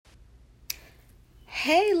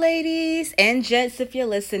Hey, ladies and gents, if you're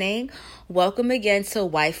listening, welcome again to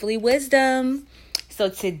Wifely Wisdom. So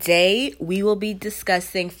today we will be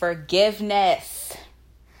discussing forgiveness.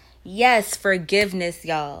 Yes, forgiveness,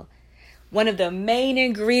 y'all. One of the main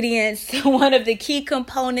ingredients, one of the key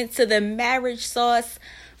components to the marriage sauce,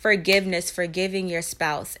 forgiveness, forgiving your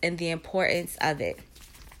spouse, and the importance of it.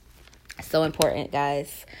 So important,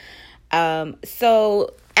 guys.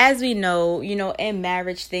 So as we know, in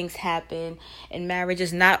marriage, things happen, and marriage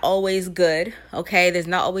is not always good. Okay. There's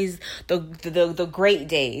not always the great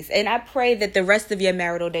days. And I pray that the rest of your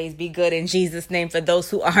marital days be good in Jesus' name for those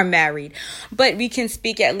who are married. But we can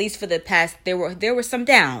speak at least for the past. There were some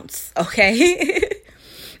downs. Okay.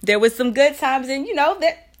 There was some good times, and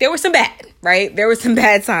there were some bad, right? There were some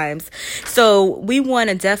bad times. So we want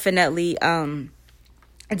to definitely,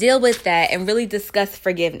 deal with that and really discuss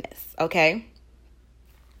forgiveness. Okay.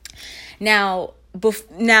 Now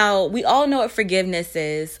we all know what forgiveness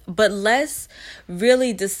is, but let's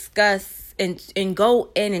really discuss and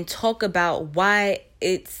go in and talk about why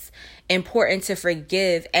it's important to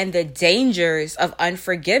forgive and the dangers of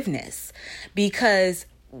unforgiveness. Because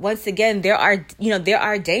once again, there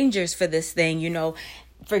are dangers for this thing.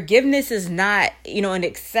 Forgiveness is not, an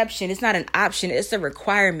exception. It's not an option. It's a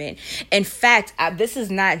requirement. In fact, this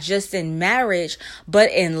is not just in marriage,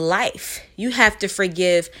 but in life. You have to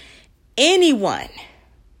forgive anyone.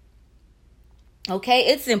 Okay,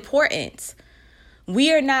 it's important.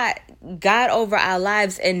 We are not God over our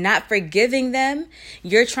lives, and not forgiving them,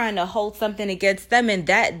 you're trying to hold something against them, and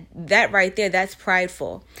that right there, that's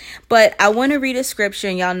prideful. But I want to read a scripture,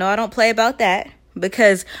 and y'all know I don't play about that,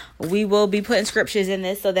 because we will be putting scriptures in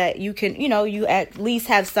this so that you can, you at least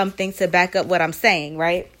have something to back up what I'm saying,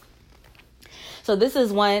 right? So this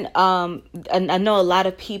is one, I know a lot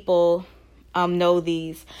of people know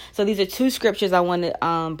these. So these are two scriptures I want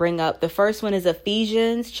to bring up. The first one is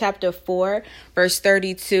Ephesians chapter 4, verse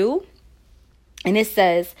 32. And it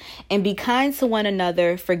says, "And be kind to one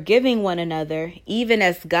another, forgiving one another, even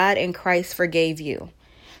as God in Christ forgave you."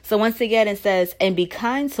 So once again, it says, "And be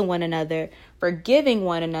kind to one another, forgiving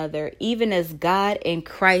one another, even as God in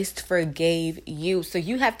Christ forgave you." So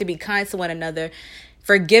you have to be kind to one another,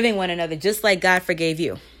 forgiving one another, just like God forgave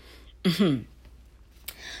you.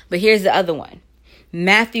 But here's the other one.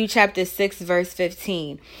 Matthew chapter 6, verse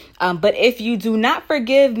 15. "But if you do not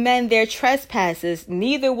forgive men their trespasses,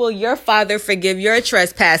 neither will your Father forgive your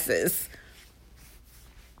trespasses."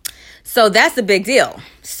 So that's a big deal.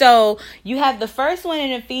 So you have the first one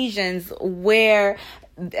in Ephesians where,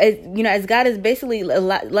 as God is basically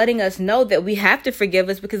letting us know that we have to forgive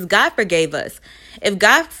us because God forgave us. If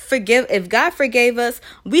God forgave us,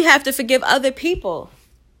 we have to forgive other people.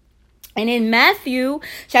 And in Matthew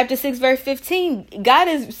chapter 6, verse 15,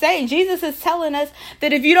 Jesus is telling us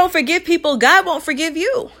that if you don't forgive people, God won't forgive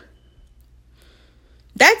you.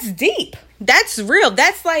 That's deep. That's real.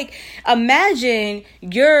 That's like, imagine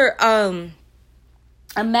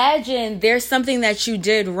there's something that you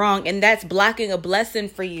did wrong, and that's blocking a blessing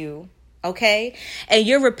for you. Okay. And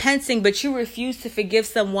you're repenting, but you refuse to forgive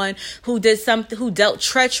someone who dealt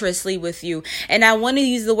treacherously with you. And I want to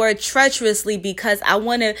use the word treacherously because I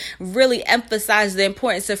want to really emphasize the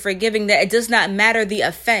importance of forgiving, that it does not matter the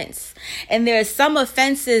offense. And there are some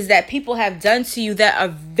offenses that people have done to you that are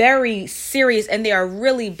very serious and they are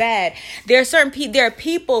really bad. There are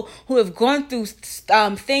people who have gone through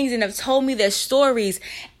things and have told me their stories,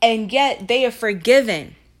 and yet they are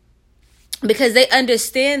forgiven. Because they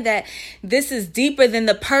understand that this is deeper than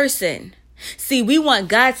the person. See, we want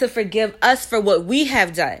God to forgive us for what we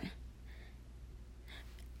have done.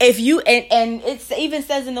 If you, and it even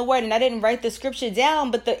says in the word, and I didn't write the scripture down,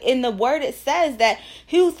 but in the word it says that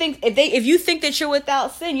if you think that you're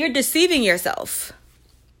without sin, you're deceiving yourself.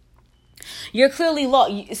 You're clearly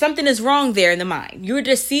lost. Something is wrong there in the mind. You're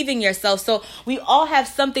deceiving yourself. So we all have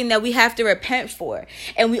something that we have to repent for.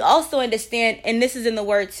 And we also understand, and this is in the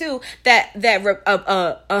word too, that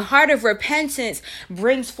a heart of repentance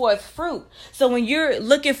brings forth fruit. So when you're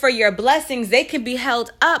looking for your blessings, they can be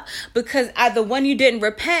held up because either one, you didn't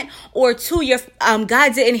repent, or two,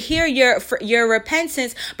 God didn't hear your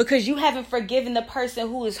repentance because you haven't forgiven the person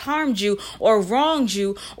who has harmed you or wronged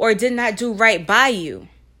you or did not do right by you.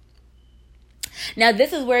 Now,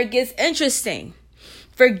 this is where it gets interesting.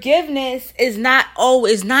 Forgiveness is not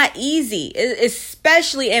easy,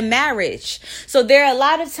 especially in marriage. So there are a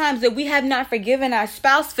lot of times that we have not forgiven our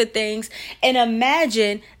spouse for things, and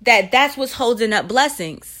imagine that that's what's holding up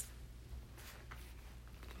blessings.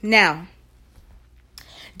 Now,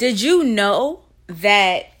 did you know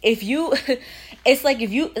that it's like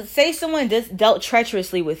if you say someone just dealt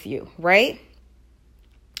treacherously with you, right?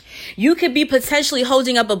 You could be potentially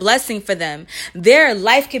holding up a blessing for them. Their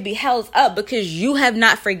life could be held up because you have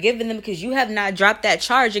not forgiven them, because you have not dropped that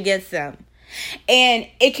charge against them. And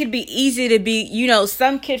it could be easy to be,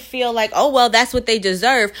 some could feel like, oh, well, that's what they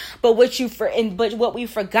deserve. But what we've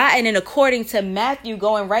forgotten, and according to Matthew,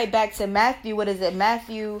 going right back to Matthew,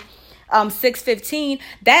 Matthew 6:15,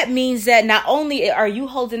 that means that not only are you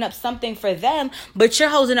holding up something for them, but you're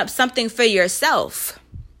holding up something for yourself.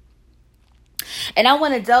 And I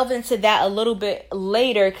want to delve into that a little bit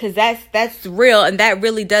later, because that's real, and that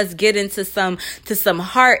really does get into some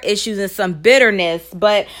heart issues and some bitterness.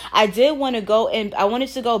 But I wanted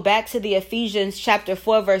to go back to the Ephesians chapter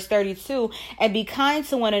 4 verse 32, and be kind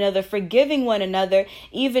to one another, forgiving one another,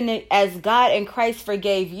 even as God in Christ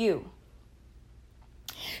forgave you.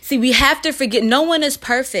 See, we have to forget. No one is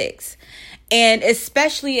perfect, and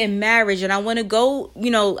especially in marriage. And I want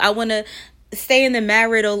to stay in the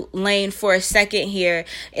marital lane for a second here,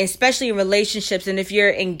 especially in relationships. And if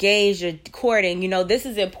you're engaged or courting, this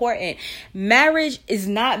is important. Marriage is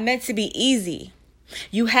not meant to be easy.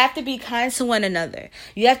 You have to be kind to one another.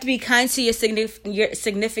 You have to be kind to your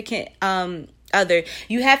significant other.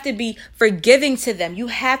 You have to be forgiving to them. You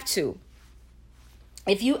have to.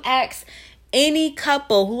 If you ask any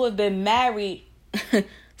couple who have been married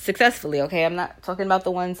successfully, okay, I'm not talking about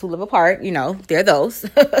the ones who live apart, they're those.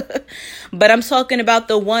 But I'm talking about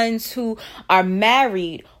the ones who are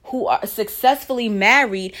married, who are successfully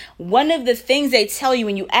married. One of the things they tell you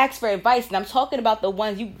when you ask for advice, and I'm talking about the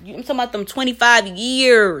ones, I'm talking about them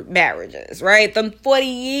 25-year marriages, right? Them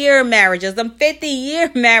 40-year marriages, them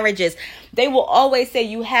 50-year marriages. They will always say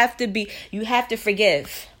you have to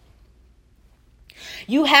forgive.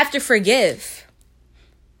 You have to forgive.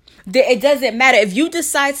 It doesn't matter. If you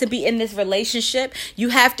decide to be in this relationship, you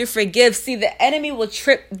have to forgive. See, the enemy will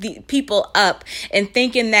trip the people up and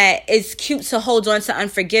thinking that it's cute to hold on to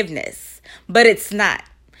unforgiveness, but it's not.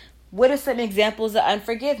 What are some examples of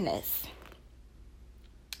unforgiveness?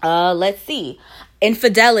 Let's see.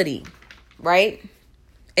 Infidelity, right?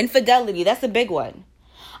 Infidelity, that's a big one.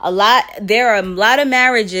 There are a lot of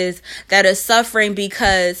marriages that are suffering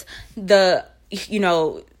because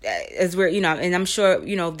as we're, and I'm sure,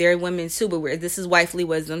 there are women too, but this is wifely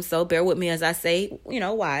wisdom. So bear with me as I say,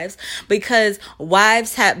 wives, because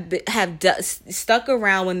wives have stuck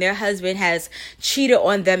around when their husband has cheated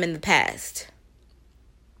on them in the past.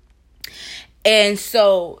 And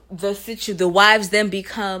so the wives then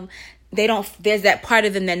become, there's that part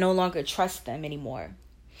of them that no longer trusts them anymore.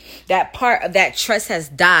 That part of that trust has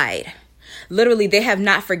died. Literally, they have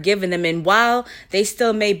not forgiven them. And while they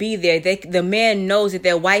still may be there, the man knows that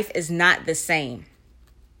their wife is not the same.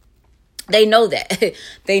 They know that.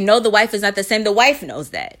 They know the wife is not the same. The wife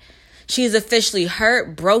knows that. She's officially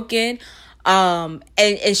hurt, broken, and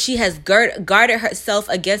she has guarded herself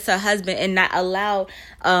against her husband and not allowed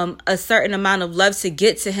a certain amount of love to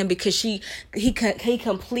get to him because he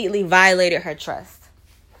completely violated her trust.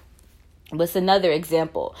 What's another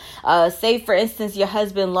example? Say, for instance, your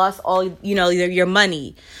husband lost all, your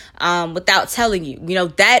money without telling you.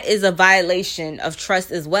 That is a violation of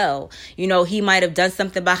trust as well. He might have done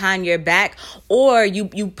something behind your back, or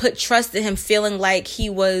you put trust in him feeling like he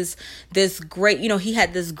was this great, he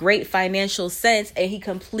had this great financial sense and he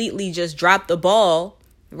completely just dropped the ball.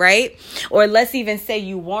 Right? Or let's even say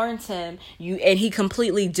you warned him, and he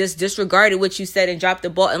completely just disregarded what you said and dropped the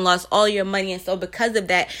ball and lost all your money. And so because of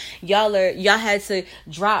that, y'all had to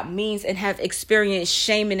drop means and have experienced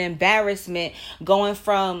shame and embarrassment going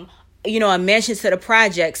from, a mansion to the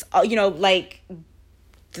projects,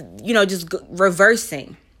 just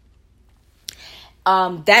reversing.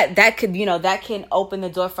 That can open the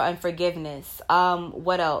door for unforgiveness.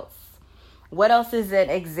 What else? What else is an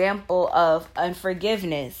example of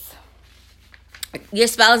unforgiveness? Your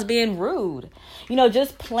spouse being rude.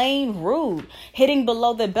 Just plain rude. Hitting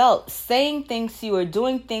below the belt. Saying things to you or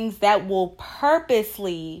doing things that will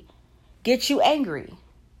purposely get you angry.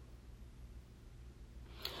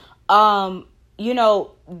 That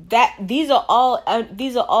these are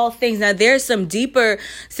all things. Now, there's some deeper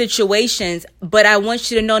situations, but I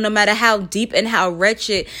want you to know, no matter how deep and how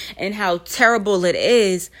wretched and how terrible it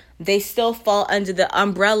is, they still fall under the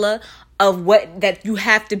umbrella of you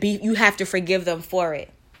have to forgive them for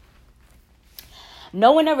it.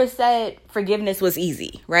 No one ever said forgiveness was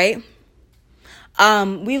easy, right?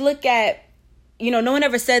 We look at, no one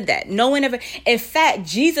ever said that. In fact,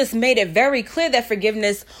 Jesus made it very clear that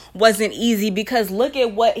forgiveness wasn't easy, because look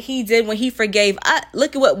at what he did when he forgave us.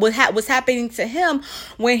 Look at what was happening to him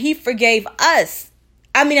when he forgave us.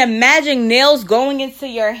 I mean, imagine nails going into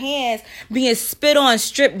your hands, being spit on,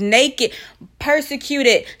 stripped naked,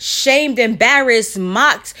 persecuted, shamed, embarrassed,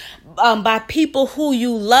 mocked by people who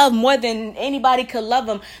you love more than anybody could love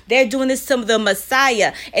them. They're doing this to the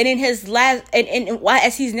Messiah. And in his last, and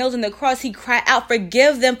as he's nailed on the cross, he cried out,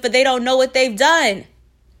 "Forgive them, for they don't know what they've done."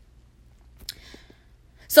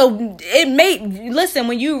 So listen,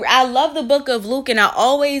 I love the book of Luke, and I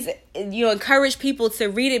always, encourage people to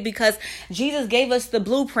read it because Jesus gave us the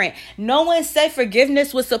blueprint. No one said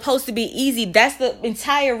forgiveness was supposed to be easy. That's the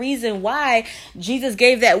entire reason why Jesus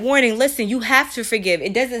gave that warning. Listen, you have to forgive.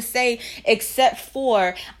 It doesn't say except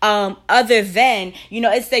for, other than,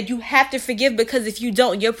 it said you have to forgive, because if you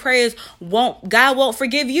don't, your prayers God won't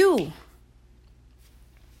forgive you.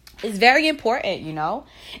 It's very important,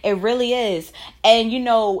 it really is. And,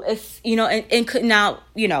 it's, and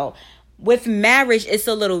now, with marriage, it's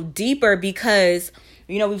a little deeper because,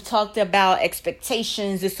 we've talked about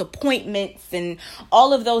expectations, disappointments, and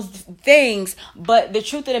all of those things. But the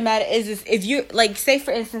truth of the matter is if you, like, say,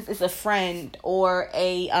 for instance, it's a friend or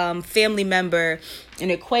a family member,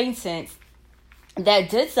 an acquaintance that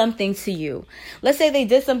did something to you. Let's say they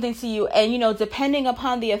did something to you, and depending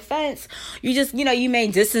upon the offense, you just, you may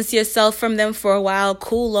distance yourself from them for a while,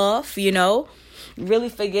 cool off, really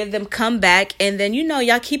forgive them, come back, and then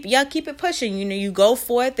y'all keep it pushing. You go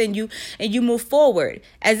forth and you move forward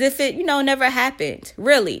as if it never happened,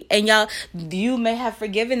 really. And you may have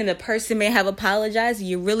forgiven, and the person may have apologized, and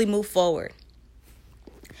you really move forward.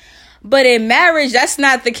 But in marriage, that's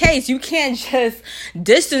not the case. You can't just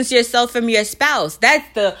distance yourself from your spouse. That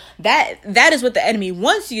is what the enemy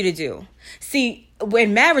wants you to do. See,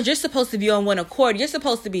 in marriage, you're supposed to be on one accord. You're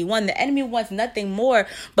supposed to be one. The enemy wants nothing more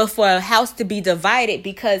but for a house to be divided,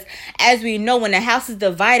 because as we know, when a house is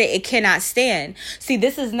divided, it cannot stand. See,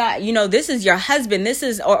 this is not, this is your husband. This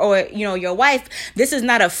is, or your wife. This is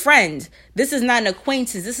not a friend. This is not an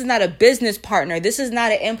acquaintance. This is not a business partner. This is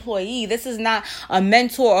not an employee. This is not a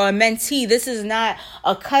mentor or a mentee. This is not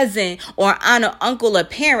a cousin or aunt or uncle or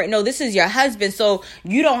parent. No, this is your husband. So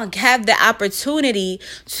you don't have the opportunity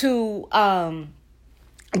to,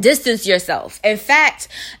 distance yourself. In fact,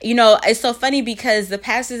 it's so funny because the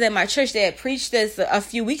pastors at my church, they had preached this a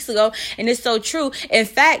few weeks ago, and it's so true. In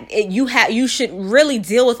fact, you should really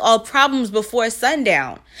deal with all problems before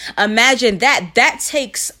sundown. Imagine that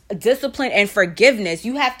takes discipline and forgiveness.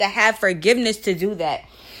 You have to have forgiveness to do that.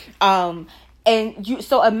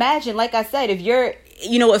 So imagine, like I said, if you're,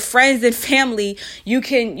 with friends and family, you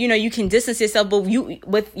can distance yourself, but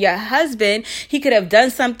with your husband, he could have done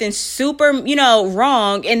something super,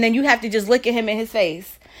 wrong. And then you have to just look at him in his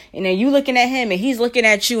face. And then you looking at him and he's looking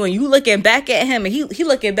at you, and you looking back at him and he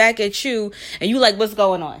looking back at you, and you like, what's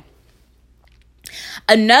going on?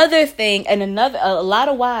 Another thing, and a lot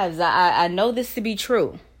of wives, I know this to be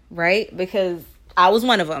true, right? Because I was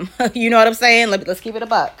one of them. You know what I'm saying? Let's keep it a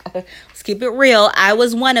buck. Let's keep it real. I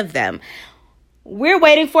was one of them. We're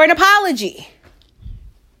waiting for an apology.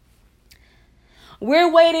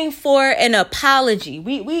 We're waiting for an apology.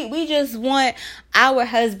 We just want our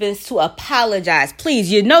husbands to apologize.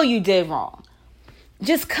 Please, you did wrong.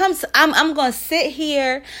 Just come. I'm going to sit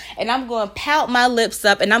here and I'm going to pout my lips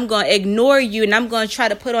up and I'm going to ignore you, and I'm going to try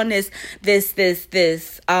to put on this facade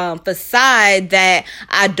that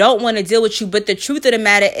I don't want to deal with you. But the truth of the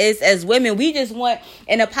matter is, as women, we just want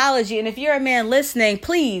an apology. And if you're a man listening,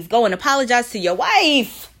 please go and apologize to your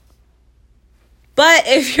wife. But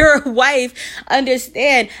if you're a wife,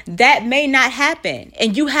 understand that may not happen,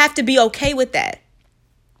 and you have to be okay with that.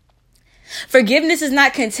 Forgiveness is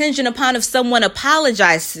not contingent upon if someone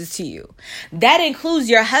apologizes to you. That includes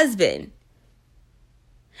your husband.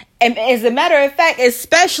 And as a matter of fact,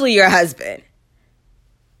 especially your husband.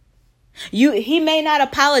 He may not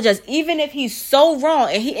apologize, even if he's so wrong,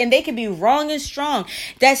 and they can be wrong and strong.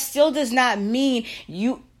 That still does not mean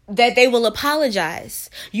that they will apologize.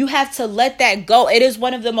 You have to let that go. It is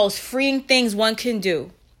one of the most freeing things one can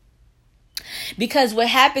do. Because what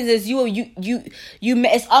happens is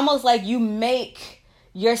it's almost like you make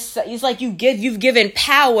yourself, it's like you've given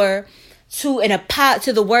power to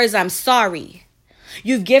the words "I'm sorry."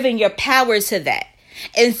 You've given your power to that.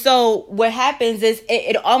 And so what happens is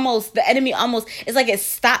the enemy almost, it's like it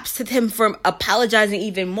stops him from apologizing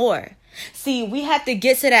even more. See, we have to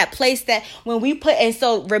get to that place that when we and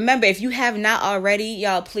so remember, if you have not already,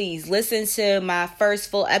 y'all, please listen to my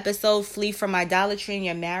first full episode, Flee from Idolatry in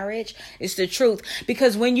Your Marriage. It's the truth.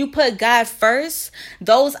 Because when you put God first,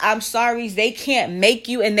 those I'm sorry's, they can't make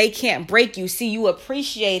you and they can't break you. See, you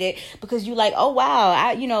appreciate it because you like, oh wow,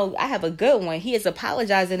 I have a good one. He is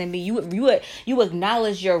apologizing to me. You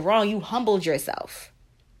acknowledge you're wrong. You humbled yourself.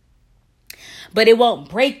 but it won't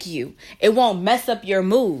break you. It won't mess up your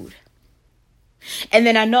mood. And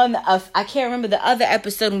then I know I can't remember the other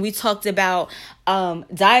episode when we talked about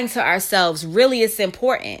dying to ourselves. Really, it's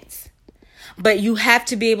important. But you have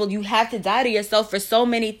to die to yourself for so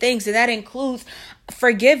many things. And that includes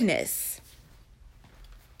forgiveness.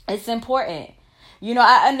 It's important.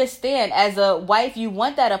 I understand as a wife, you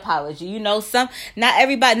want that apology. Not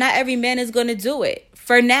every man is going to do it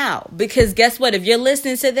for now. Because guess what? If you're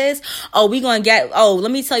listening to this, let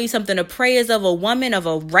me tell you something. The prayers of a woman, of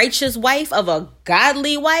a righteous wife, of a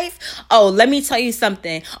godly wife. Let me tell you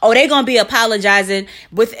something. They're going to be apologizing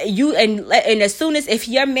with you. And as soon as, if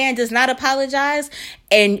your man does not apologize,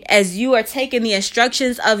 and as you are taking the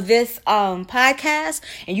instructions of this podcast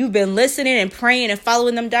and you've been listening and praying and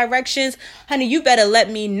following them directions, honey, you better let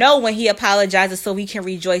me know when he apologizes so we can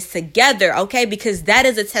rejoice together, okay? Because that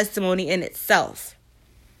is a testimony in itself.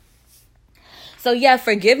 So yeah,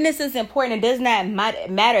 forgiveness is important. It does not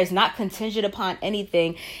matter. It's not contingent upon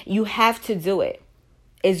anything. You have to do it.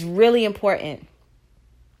 It's really important.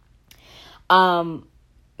 The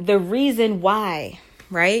reason why,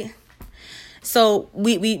 right? So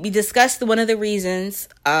we discussed one of the reasons,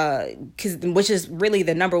 which is really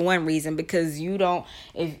the number one reason, because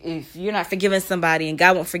if you're not forgiving somebody and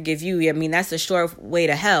God won't forgive you, I mean, that's a short way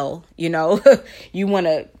to hell, you want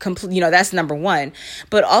to complete, that's number one.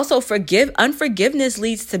 But also unforgiveness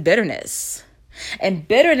leads to bitterness, and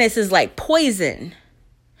bitterness is like poison.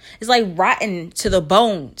 It's like rotten to the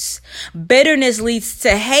bones. Bitterness leads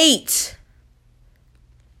to hate.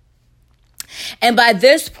 And by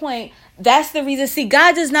this point, that's the reason.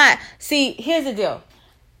 Here's the deal.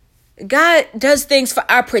 God does things for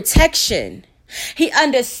our protection. He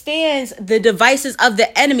understands the devices of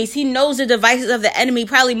the enemies. He knows the devices of the enemy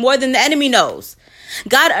probably more than the enemy knows.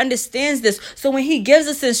 God understands this. So when he gives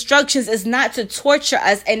us instructions, it's not to torture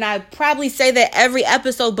us. And I probably say that every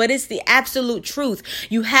episode, but it's the absolute truth.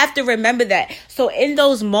 You have to remember that. So in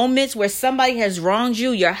those moments where somebody has wronged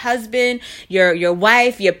you, your husband, your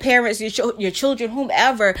wife, your parents, your children,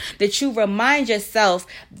 whomever, that you remind yourself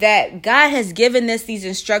that God has given us these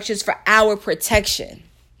instructions for our protection.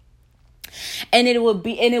 And it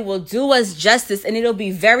will do us justice, and it'll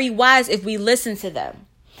be very wise if we listen to them.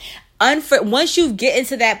 Once you get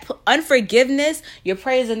into that unforgiveness, your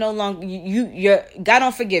prayers are no longer, God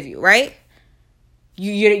don't forgive you, right?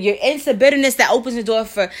 You're into bitterness. That opens the door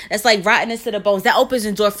that's like rottenness to the bones. That opens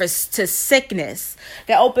the door to sickness.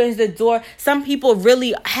 That opens the door. Some people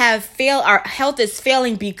really our health is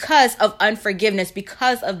failing because of unforgiveness,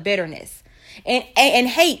 because of bitterness and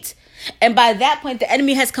hate. And by that point, the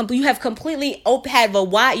enemy you have completely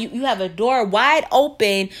you have a door wide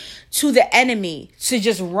open to the enemy to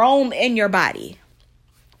just roam in your body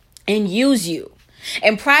and use you.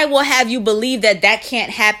 And pride will have you believe that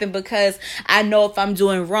can't happen because I know if I'm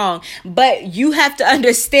doing wrong. But you have to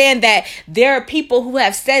understand that there are people who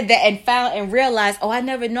have said that and found and realized, I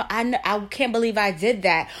never know. I can't believe I did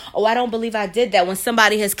that. I don't believe I did that. When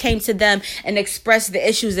somebody has came to them and expressed the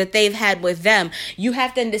issues that they've had with them, you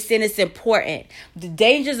have to understand it's important. The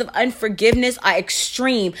dangers of unforgiveness are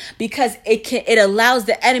extreme because it allows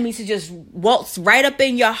the enemy to just waltz right up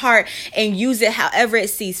in your heart and use it however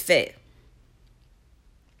it sees fit.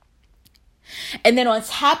 And then on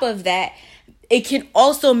top of that, it can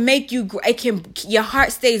also make your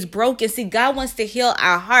heart stays broken. See, God wants to heal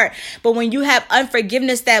our heart. But when you have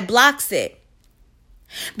unforgiveness, that blocks it.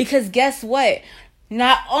 Because guess what?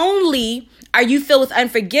 Not only are you filled with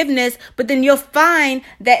unforgiveness, but then you'll find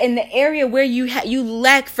that in the area where you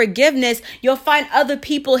lack forgiveness, you'll find other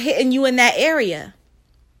people hitting you in that area.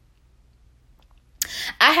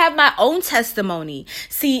 I have my own testimony.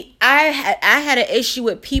 See, I had an issue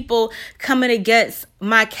with people coming against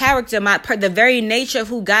my character, the very nature of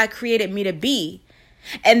who God created me to be.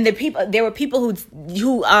 And there were people who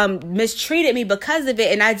mistreated me because of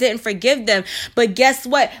it, and I didn't forgive them. But guess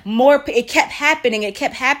what? It kept happening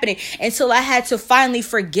until I had to finally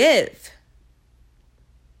forgive.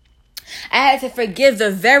 I had to forgive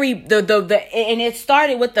and it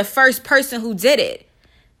started with the first person who did it.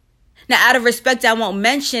 Now, out of respect, I won't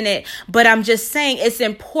mention it, but I'm just saying it's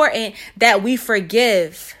important that we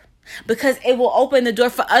forgive because it will open the door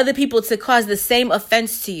for other people to cause the same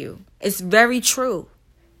offense to you. It's very true.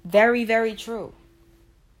 Very, very true.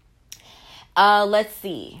 Let's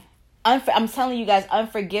see. I'm telling you guys,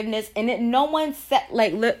 unforgiveness, and no one said,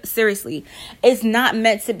 seriously, it's not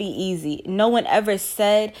meant to be easy. No one ever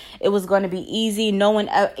said it was going to be easy. No one,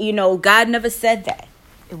 God never said that.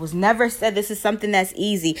 It was never said this is something that's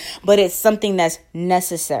easy, but it's something that's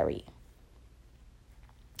necessary.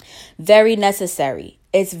 Very necessary.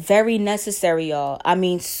 It's very necessary, y'all. I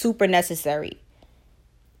mean, super necessary.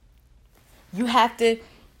 You have to,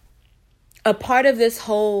 a part of this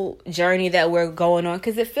whole journey that we're going on,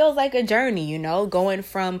 because it feels like a journey, you know, going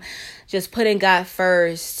from just putting God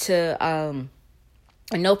first to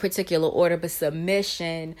in no particular order, but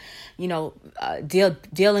submission, you know,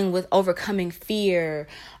 dealing with overcoming fear,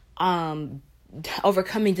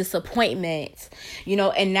 overcoming disappointment, you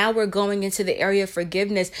know, and now we're going into the area of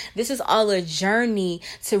forgiveness. This is all a journey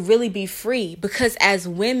to really be free, because as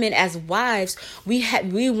women, as wives, we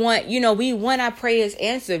want our prayers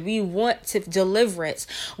answered. We want deliverance.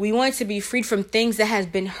 We want to be freed from things that has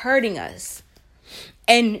been hurting us.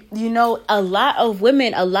 And, you know, a lot of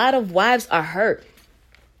wives are hurt.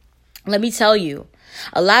 Let me tell you.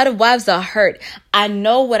 A lot of wives are hurt. I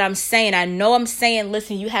know what I'm saying.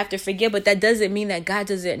 Listen, you have to forgive, but that doesn't mean that God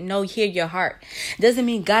doesn't hear your heart. Doesn't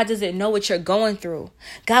mean God doesn't know what you're going through.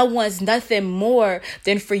 God wants nothing more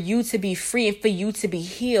than for you to be free and for you to be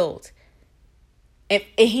healed. And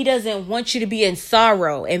he doesn't want you to be in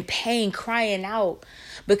sorrow and pain, crying out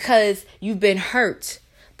because you've been hurt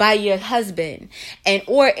by your husband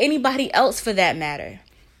or anybody else for that matter.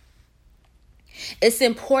 It's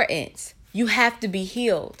important. You have to be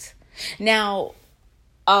healed. Now,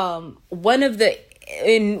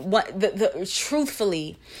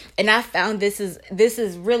 truthfully, and I found this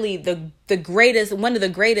is really the greatest, one of the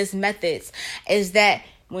greatest methods, is that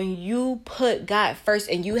when you put God first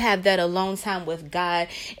and you have that alone time with God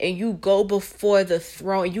and you go before the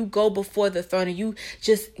throne, and you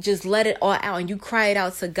just let it all out and you cry it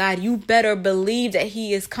out to God, you better believe that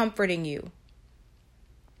he is comforting you.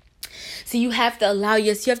 So you have to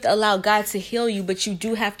allow God to heal you, but you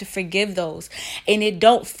do have to forgive those. And it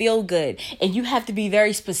don't feel good. And you have to be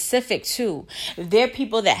very specific too. There are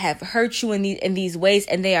people that have hurt you in these ways,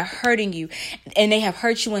 and they are hurting you, and they have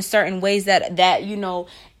hurt you in certain ways that you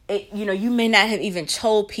may not have even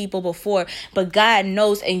told people before, but God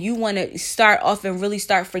knows, and you want to start off and really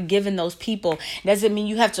start forgiving those people. Doesn't mean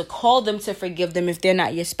you have to call them to forgive them if they're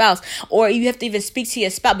not your spouse, or you have to even speak to your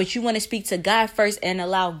spouse, but you want to speak to God first and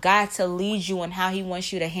allow God to lead you on how he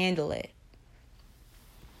wants you to handle it.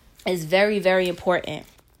 It's very, very important.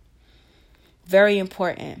 Very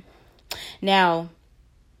important. Now,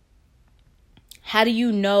 how do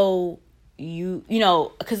you know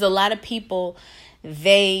because a lot of people,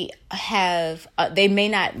 they may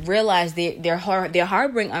not realize they're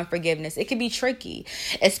harboring unforgiveness. It can be tricky,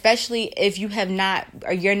 especially if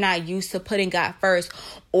you're not used to putting God first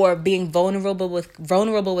or being vulnerable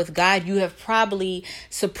with God. You have probably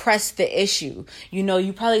suppressed the issue.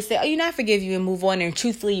 You probably say, "Oh, I forgive you," and move on. And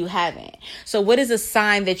truthfully, you haven't. So what is a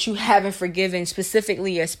sign that you haven't forgiven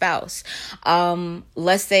specifically your spouse?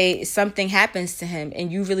 Let's say something happens to him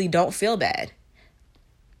and you really don't feel bad.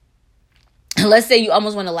 Let's say you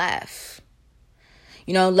almost want to laugh.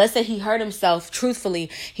 Let's say he hurt himself.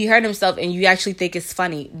 Truthfully, he hurt himself and you actually think it's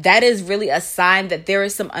funny. That is really a sign that there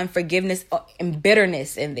is some unforgiveness and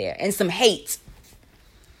bitterness in there and some hate.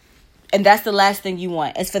 And that's the last thing you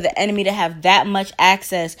want, is for the enemy to have that much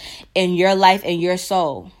access in your life and your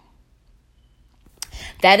soul.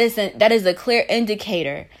 That is a clear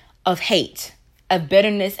indicator of hate, of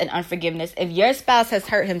bitterness and unforgiveness. If your spouse has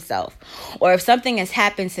hurt himself, or if something has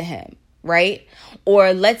happened to him, right?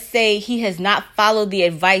 Or let's say he has not followed the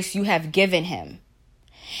advice you have given him,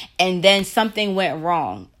 and then something went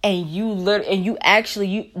wrong, and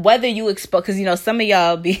whether you expose, because some of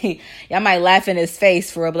y'all might laugh in his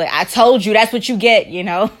face for like, "I told you, that's what you get."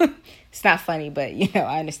 It's not funny, but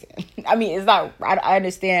I understand. I mean, it's not. I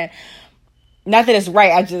understand. Not that it's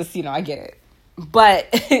right. I just I get it, but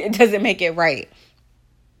it doesn't make it right.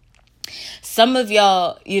 Some of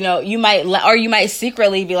y'all, you might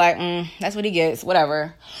secretly be like, "That's what he gets,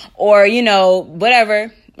 whatever." Or,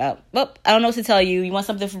 whatever. Well, I don't know what to tell you. You want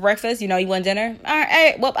something for breakfast? You want dinner? All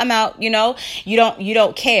right, well, I'm out. You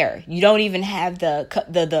don't care. You don't even have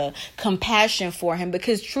the compassion for him,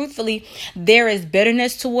 because truthfully, there is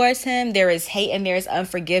bitterness towards him. There is hate and there is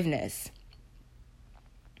unforgiveness.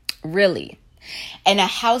 Really. And a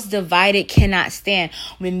house divided cannot stand.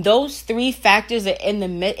 When those three factors are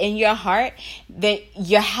in your heart, then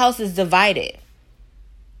your house is divided.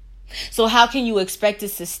 So how can you expect it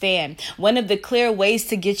to stand? One of the clear ways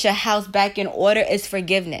to get your house back in order is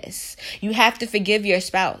forgiveness. You have to forgive your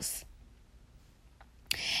spouse.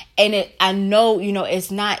 And I know,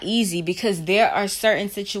 it's not easy, because there are certain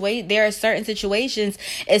situations,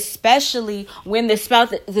 especially when the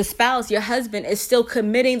spouse, your husband, is still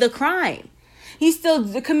committing the crime. He's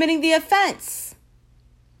still committing the offense.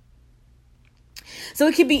 So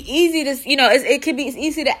it could be easy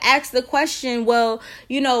to ask the question, well,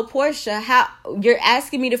 Portia, how you're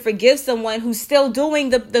asking me to forgive someone who's still doing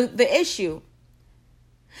the issue?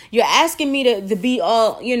 You're asking me to be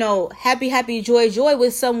all, happy, happy, joy, joy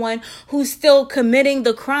with someone who's still committing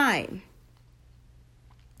the crime.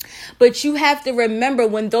 But you have to remember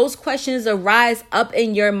when those questions arise up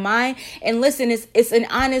in your mind, and listen, it's an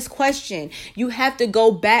honest question. You have to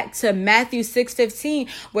go back to Matthew 6:15,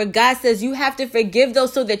 where God says you have to forgive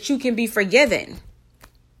those so that you can be forgiven.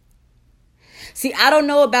 See, I don't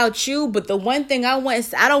know about you, but the one thing I want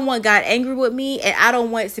is I don't want God angry with me, and I don't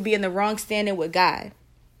want to be in the wrong standing with God.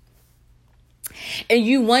 And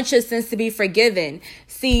you want your sins to be forgiven.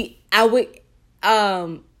 See, I would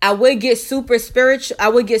get super spiritual. I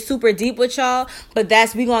would get super deep with y'all, but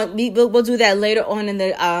we'll do that later on in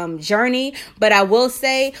the journey. But I will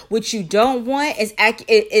say what you don't want is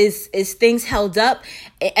things held up,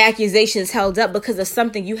 accusations held up because of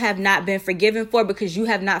something you have not been forgiven for, because you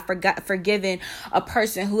have not forgiven a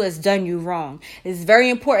person who has done you wrong. It's very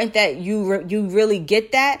important that you really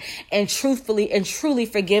get that and truthfully and truly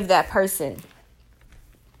forgive that person.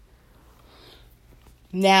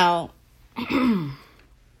 Now, I'm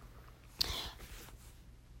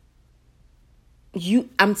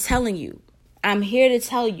telling you, I'm here to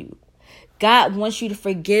tell you, God wants you to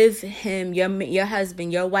forgive him, your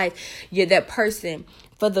husband, your wife, that person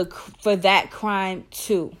for that crime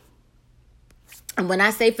too. And when I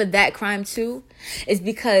say for that crime too, it's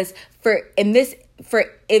because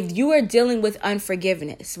if you are dealing with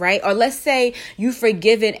unforgiveness, right? Or let's say you've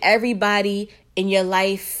forgiven everybody in your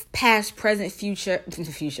life, past, present, future,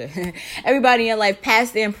 everybody in your life,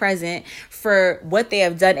 past and present, for what they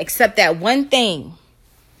have done, except that one thing,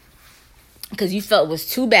 because you felt it was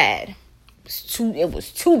too bad. It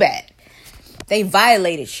was too bad. They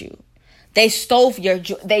violated you. They stole your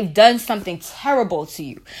joy. They've done something terrible to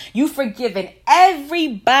you. You've forgiven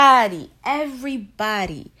everybody,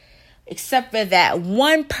 except for that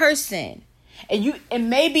one person. And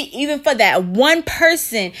maybe even for that one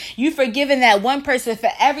person, you've forgiven that one person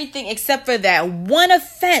for everything except for that one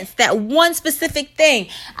offense, that one specific thing.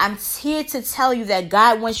 I'm here to tell you that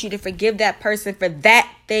God wants you to forgive that person for that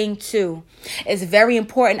thing too. It's very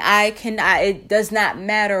important. It does not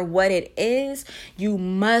matter what it is. You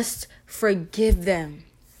must forgive them.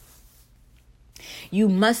 You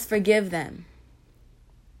must forgive them.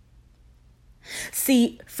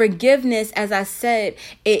 See, forgiveness, as I said,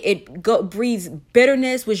 it breeds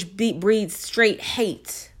bitterness, which breeds straight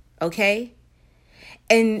hate. Okay?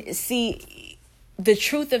 And see, the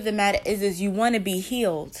truth of the matter is you want to be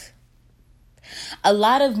healed. There are a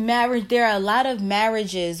lot of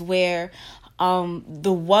marriages where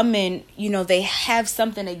the woman, they have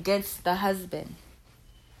something against the husband.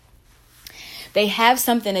 They have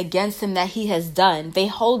something against him that he has done. They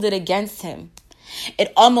hold it against him.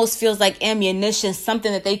 It almost feels like ammunition,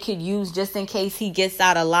 something that they could use just in case he gets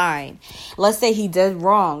out of line. Let's say he did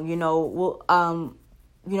wrong,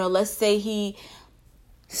 let's say he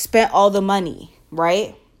spent all the money,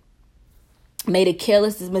 right? Made a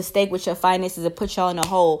careless mistake with your finances and put y'all in a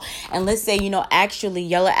hole. And let's say, actually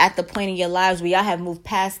y'all are at the point in your lives where y'all have moved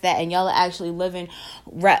past that and y'all are actually living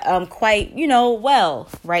quite, well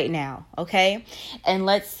right now. Okay. And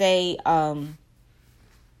let's say,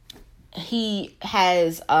 he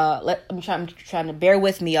has I'm trying to bear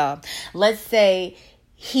with me, y'all. Let's say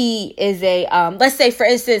he is let's say for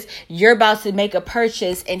instance you're about to make a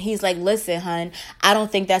purchase and he's like, listen, hun, I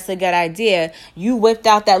don't think that's a good idea. You whipped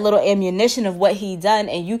out that little ammunition of what he done,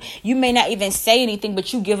 and you may not even say anything,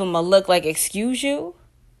 but you give him a look like, excuse you,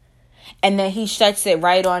 and then he shuts it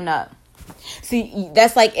right on up. See,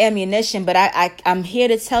 that's like ammunition. But I'm here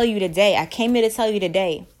to tell you today, I came here to tell you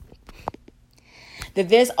today that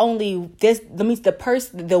there's only this,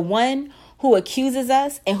 the one who accuses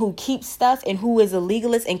us and who keeps stuff and who is a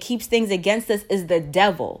legalist and keeps things against us is the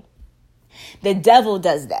devil. The devil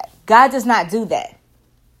does that. God does not do that.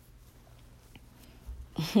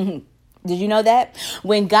 Did you know that?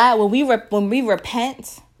 When we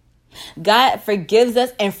repent, God forgives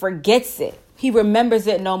us and forgets it. He remembers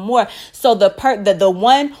it no more. So the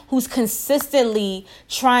one who's consistently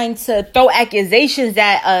trying to throw accusations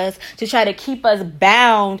at us to try to keep us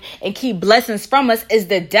bound and keep blessings from us is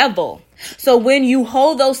the devil. So when you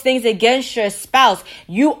hold those things against your spouse,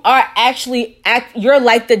 you are you're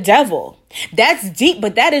like the devil. That's deep,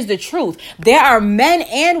 but that is the truth. There are men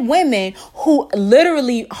and women who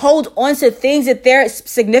literally hold on to things that their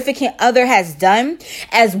significant other has done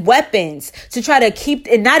as weapons to try to keep,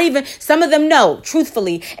 and not even, some of them know,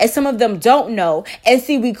 truthfully, and some of them don't know. And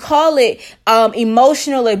see, we call it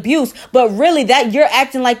emotional abuse, but really that you're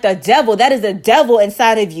acting like the devil. That is the devil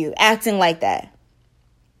inside of you acting like that.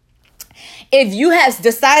 If you have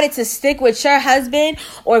decided to stick with your husband,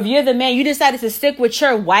 or if you're the man, you decided to stick with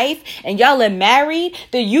your wife and y'all are married,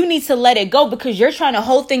 then you need to let it go because you're trying to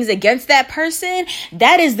hold things against that person.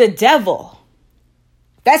 That is the devil.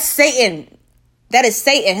 That's Satan. That is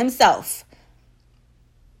Satan himself.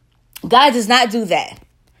 God does not do that.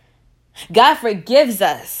 God forgives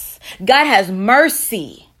us. God has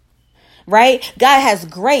mercy. Right? God has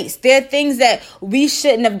grace. There are things that we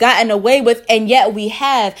shouldn't have gotten away with, and yet we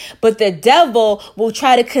have. But the devil will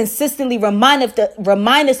try to consistently remind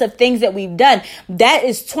us of things that we've done. That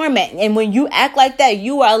is torment. And when you act like that,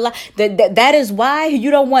 you are that is why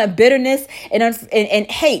you don't want bitterness and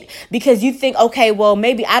hate, because you think, okay, well,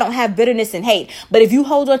 maybe I don't have bitterness and hate. But if you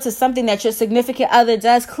hold on to something that your significant other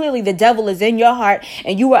does, clearly the devil is in your heart,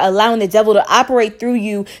 and you are allowing the devil to operate through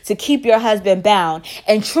you to keep your husband bound.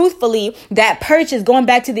 And truthfully, that purchase, going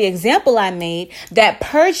back to the example I made, that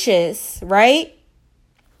purchase, right,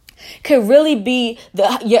 could really be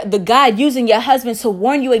the God using your husband to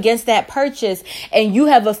warn you against that purchase. And you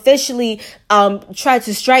have officially tried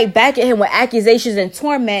to strike back at him with accusations and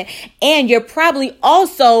torment. And you're probably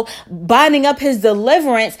also binding up his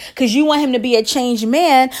deliverance because you want him to be a changed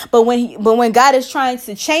man. But when God is trying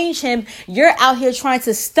to change him, you're out here trying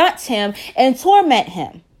to stunt him and torment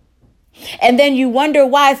him. And then you wonder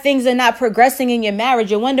why things are not progressing in your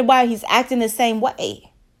marriage. You wonder why he's acting the same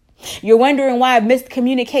way. You're wondering why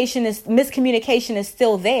miscommunication is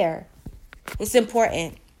still there. It's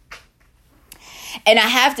important. And I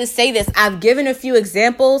have to say this. I've given a few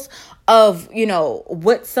examples of,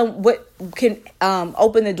 what can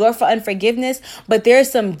open the door for unforgiveness, but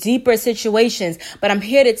there's some deeper situations. But I'm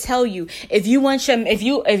here to tell you, if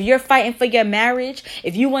you're fighting for your marriage,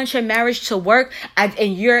 if you want your marriage to work,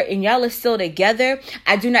 and y'all are still together,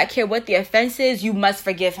 I do not care what the offense is, you must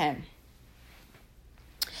forgive him.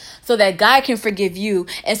 So that God can forgive you,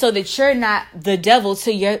 and so that you're not the devil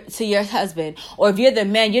to your husband. Or if you're the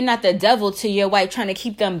man, you're not the devil to your wife, trying to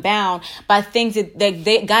keep them bound by things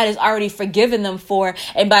that God has already forgiven them for,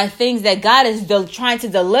 and by things that God is trying to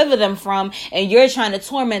deliver them from, and you're trying to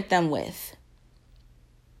torment them with.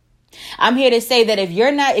 I'm here to say that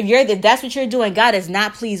if that's what you're doing, God is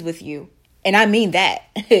not pleased with you. And I mean that.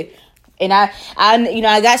 And I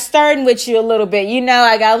got stern with you a little bit.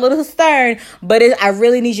 I got a little stern, but I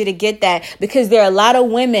really need you to get that, because there are a lot of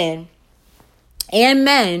women and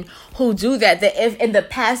men who do that if in the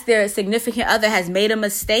past their significant other has made a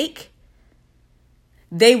mistake,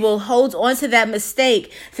 they will hold on to that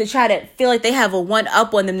mistake to try to feel like they have a one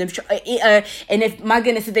up on them. And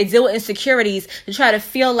if they deal with insecurities, to try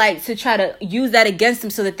to use that against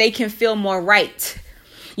them so that they can feel more right.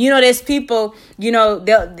 There's people,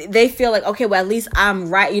 they feel like, okay, well, at least I'm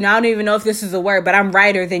right. I don't even know if this is a word, but I'm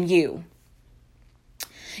righter than you.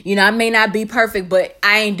 I may not be perfect, but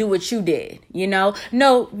I ain't do what you did. No,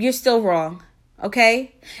 you're still wrong.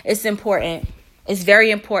 Okay. It's important. It's very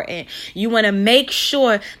important. You want to make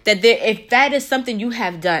sure that if that is something you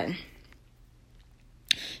have done,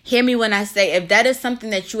 hear me when I say, if that is something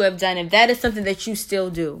that you have done, if that is something that you still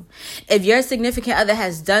do, if your significant other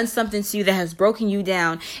has done something to you that has broken you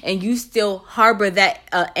down, and you still harbor that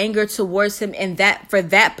anger towards him, and that for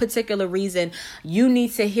that particular reason, you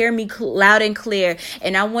need to hear me loud and clear.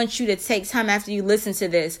 And I want you to take time after you listen to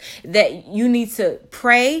this, that you need to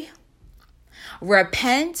pray,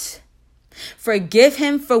 repent, forgive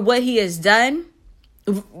him for what he has done.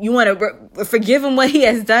 You want to forgive him what he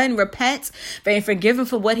has done, repent, and forgive him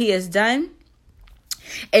for what he has done.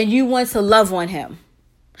 And you want to love on him.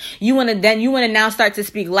 You want to now start to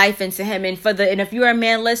speak life into him. And if you're a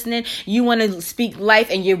man listening, you want to speak life,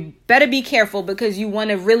 and you better be careful, because you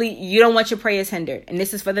don't want your prayers hindered. And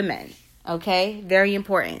this is for the men. Okay. Very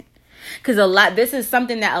important. Because this is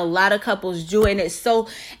something that a lot of couples do, and it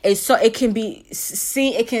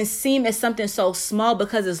can seem as something so small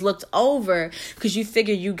because it's looked over, because you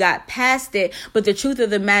figure you got past it. But the truth of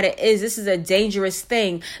the matter is, this is a dangerous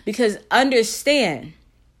thing, because understand,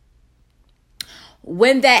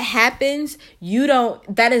 when that happens,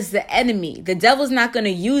 that is the enemy. The devil's not going to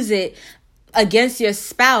use it against your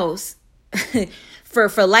spouse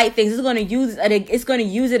for light things. It's going to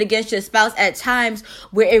use it against your spouse at times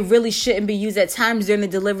where it really shouldn't be used, at times during the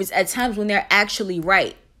deliverance, at times when they're actually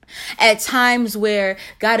right, at times where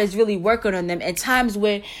God is really working on them, at times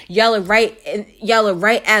when y'all are right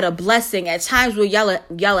at a blessing, at times where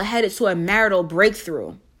y'all are headed to a marital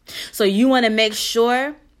breakthrough. So you want to make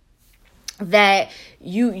sure that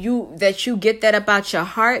you get that about your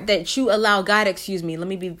heart, that you allow God, retract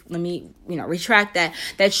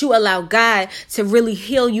that you allow God to really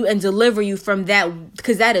heal you and deliver you from that,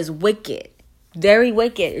 because that is wicked. Very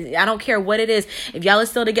wicked. I don't care what it is. If y'all are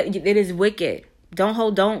still together, it is wicked.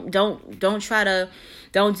 Don't try to,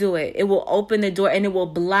 don't do it. It will open the door and it will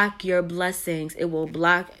block your blessings. It will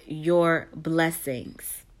block your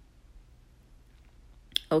blessings.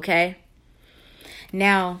 Okay?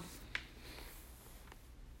 Now,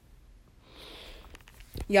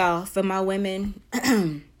 y'all, for my women,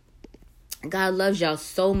 God loves y'all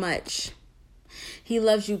so much. He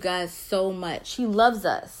loves you guys so much. He loves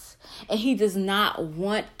us. And he does not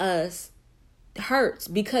want us hurt,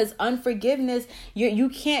 because unforgiveness, you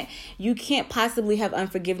can't possibly have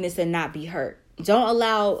unforgiveness and not be hurt. Don't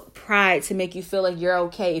allow pride to make you feel like you're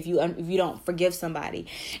okay if you don't forgive somebody.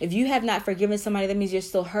 If you have not forgiven somebody, that means you're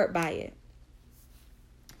still hurt by it.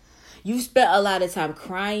 You've spent a lot of time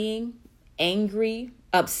crying, angry,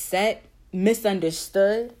 upset,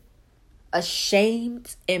 misunderstood,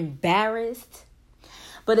 ashamed, embarrassed.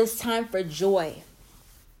 But it's time for joy.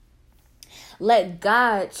 Let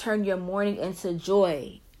God turn your mourning into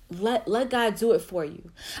joy. Let God do it for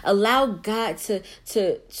you. Allow God to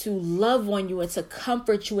love on you and to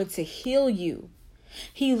comfort you and to heal you.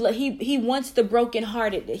 He wants the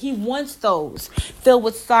brokenhearted. He wants those filled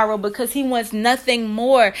with sorrow, because he wants nothing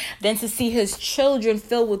more than to see his children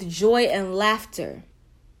filled with joy and laughter.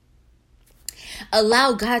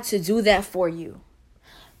 Allow God to do that for you.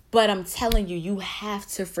 But I'm telling you, you have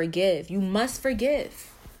to forgive. You must forgive.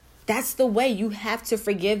 That's the way. You have to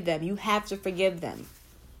forgive them. You have to forgive them.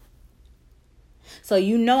 So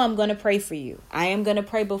I'm going to pray for you. I am going to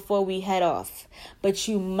pray before we head off. But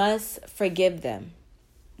you must forgive them.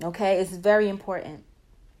 Okay? It's very important.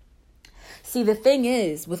 See, the thing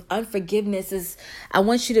is, with unforgiveness is, I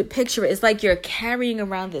want you to picture it. It's like you're carrying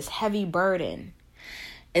around this heavy burden.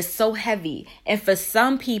 It's so heavy. And for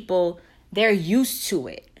some people, they're used to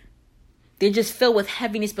it. They're just filled with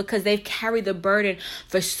heaviness because they've carried the burden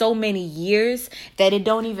for so many years that it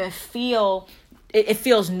don't even feel, it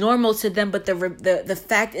feels normal to them. But the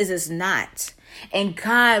fact is, it's not. And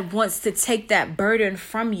God wants to take that burden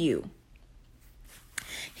from you.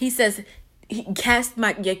 He says, cast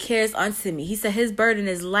your cares onto me. He said his burden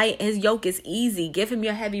is light. His yoke is easy. Give him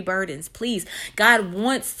your heavy burdens, please. God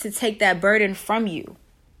wants to take that burden from you.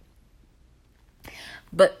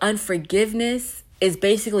 But unforgiveness is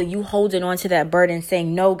basically you holding on to that burden,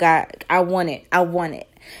 saying, no, God, I want it. I want it.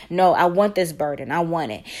 No, I want this burden. I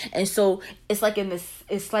want it. And so it's like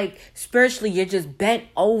it's like spiritually, you're just bent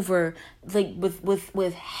over, like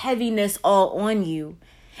with heaviness all on you.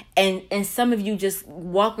 And some of you just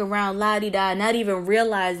walk around la-di-da, not even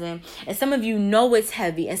realizing. And some of you know it's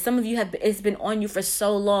heavy. And some of you it's been on you for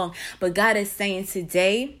so long. But God is saying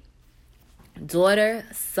today, daughter,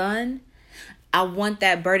 son, I want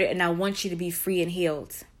that burden and I want you to be free and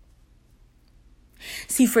healed.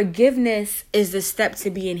 See, forgiveness is the step to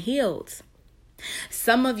being healed.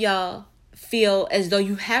 Some of y'all feel as though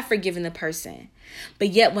you have forgiven the person,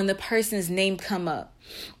 but yet when the person's name come up,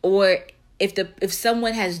 or if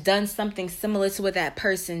someone has done something similar to what that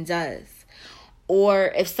person does, or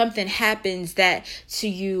if something happens that to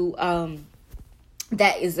you,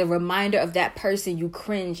 that is a reminder of that person, you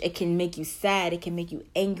cringe. It can make you sad. It can make you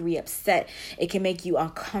angry, upset. It can make you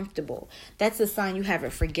uncomfortable. That's a sign you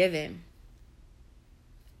haven't forgiven.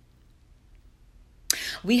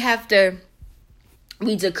 We have to,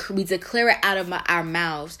 we declare it out of our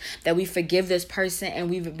mouths that we forgive this person, and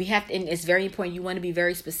we have to, and it's very important. You want to be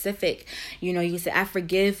very specific. You know, you say, I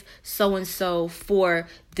forgive so-and-so for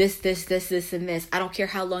this, and this. I don't care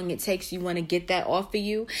how long it takes. You want to get that off of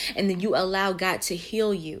you, and then you allow God to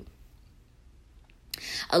heal you.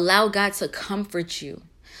 Allow God to comfort you.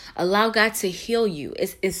 Allow God to heal you.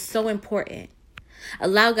 It's so important.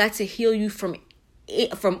 Allow God to heal you from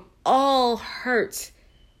all hurt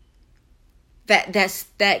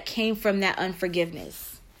that came from that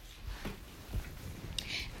unforgiveness.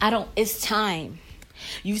 It's time.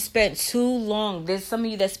 You spent too long. There's some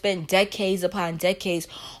of you that spent decades upon decades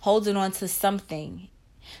holding on to something.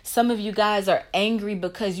 Some of you guys are angry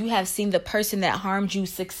because you have seen the person that harmed you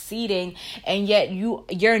succeeding, and yet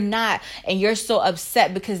you're not, and you're so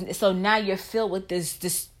upset because so now you're filled with this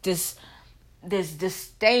disdain,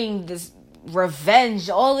 this revenge,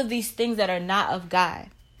 all of these things that are not of God.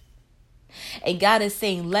 And God is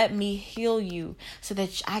saying, let me heal you so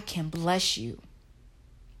that I can bless you.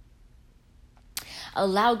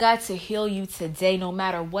 Allow God to heal you today, no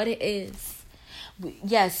matter what it is.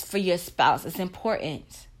 Yes, for your spouse, it's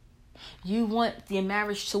important. You want your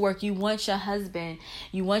marriage to work. You want your husband.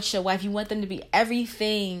 You want your wife. You want them to be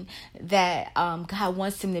everything that God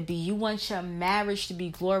wants them to be. You want your marriage to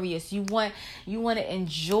be glorious. You want to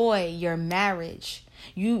enjoy your marriage.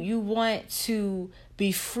 You want to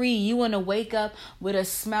be free. You want to wake up with a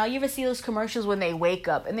smile. You ever see those commercials when they wake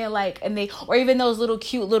up and they're like, or even those little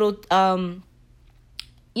cute little, those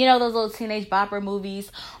little teenage bopper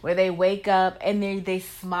movies where they wake up and they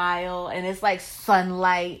smile and it's like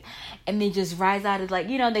sunlight and they just rise out of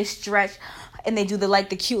they stretch and they do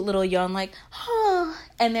the cute little yawn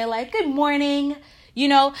and they're like, good morning.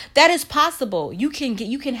 That is possible. You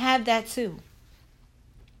can have that too.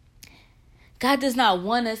 God does not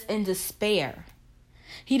want us in despair.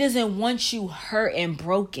 He doesn't want you hurt and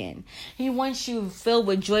broken. He wants you filled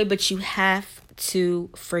with joy, but you have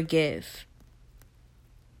to forgive.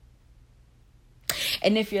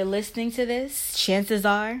 And if you're listening to this, chances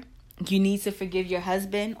are you need to forgive your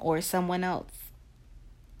husband or someone else.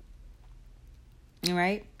 All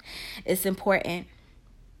right? It's important.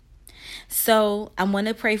 So I want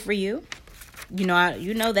to pray for you. You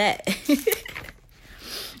know that.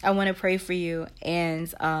 I want to pray for you and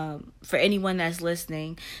for anyone that's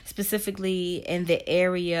listening, specifically in the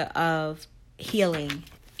area of healing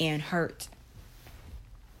and hurt.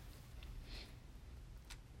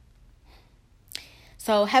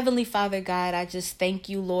 So, Heavenly Father God, I just thank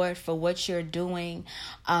you, Lord, for what you're doing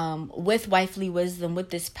with Wifely Wisdom, with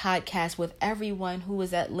this podcast, with everyone who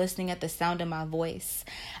is listening at the sound of my voice.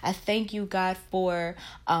 I thank you, God, for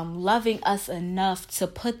loving us enough to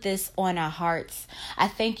put this on our hearts. I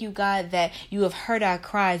thank you, God, that you have heard our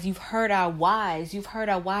cries. You've heard our whys. You've heard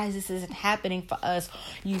our whys. This isn't happening for us.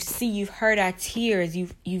 You've heard our tears.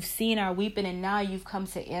 You've seen our weeping, and now you've come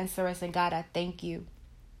to answer us. And God, I thank you.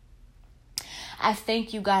 I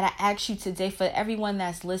thank you, God. I ask you today for everyone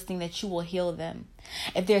that's listening that you will heal them.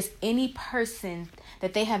 If there's any person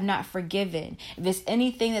that they have not forgiven, if there's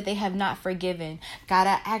anything that they have not forgiven, God,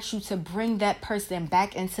 I ask you to bring that person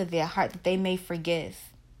back into their heart that they may forgive.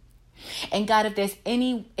 And God, if there's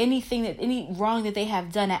any wrong that they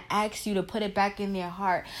have done, I ask you to put it back in their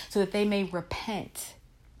heart so that they may repent.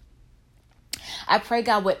 I pray,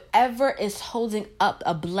 God, whatever is holding up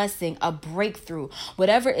a blessing, a breakthrough,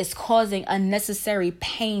 whatever is causing unnecessary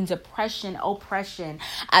pain, depression, oppression,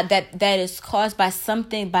 that is caused by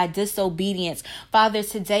disobedience. Father,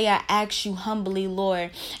 today I ask you humbly,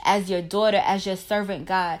 Lord, as your daughter, as your servant,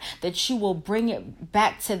 God, that you will bring it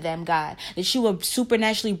back to them, God, that you will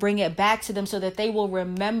supernaturally bring it back to them so that they will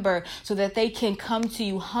remember, so that they can come to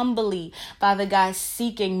you humbly, Father God,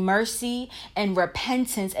 seeking mercy and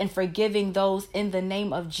repentance and forgiving those in the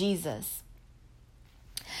name of Jesus.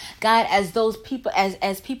 God, as those people,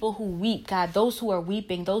 as people who weep, God, those who are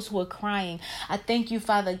weeping, those who are crying, I thank you,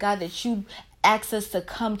 Father God, that you ask us to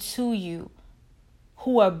come to you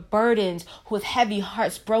who are burdened with heavy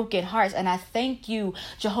hearts, broken hearts. And I thank you,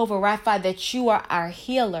 Jehovah Rapha, that you are our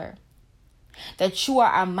healer. That you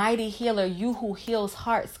are our mighty healer, you who heals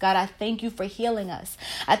hearts. God, I thank you for healing us.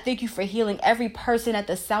 I thank you for healing every person at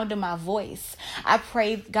the sound of my voice. I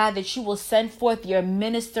pray, God, that you will send forth your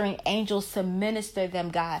ministering angels to minister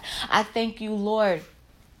them, God. I thank you, Lord,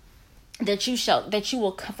 that you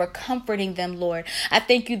will for comforting them, Lord. I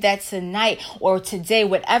thank you that tonight or today,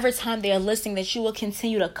 whatever time they are listening, that you will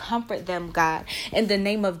continue to comfort them, God. In the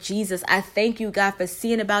name of Jesus, I thank you, God, for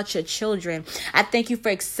seeing about your children. I thank you for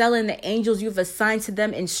excelling the angels you've assigned to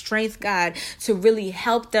them in strength, God, to really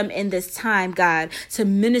help them in this time, God, to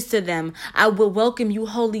minister them. I will welcome you,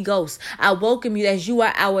 Holy Ghost. I welcome you as you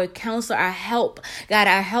are our counselor, our help, God,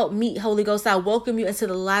 our help meet, Holy Ghost. I welcome you into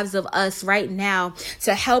the lives of us right now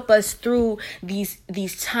to help us through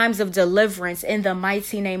these times of deliverance in the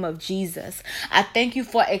mighty name of Jesus. I thank you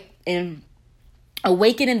for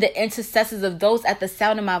awakening the intercessors of those at the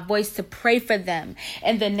sound of my voice to pray for them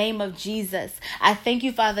in the name of Jesus. I thank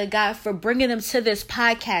you, Father God, for bringing them to this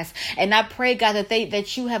podcast. And I pray, God,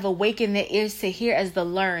 that you have awakened their ears to hear as the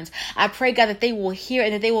learned. I pray, God, that they will hear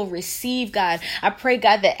and that they will receive, God. I pray,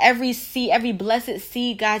 God, that every seed, every blessed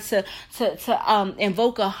seed, God, to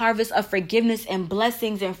invoke a harvest of forgiveness and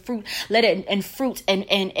blessings and fruit. Let it and fruit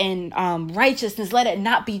and righteousness. Let it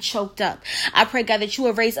not be choked up. I pray, God, that you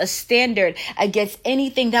will raise a standard against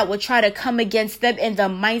anything that would try to come against them in the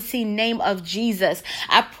mighty name of Jesus.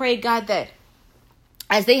 I pray, God, that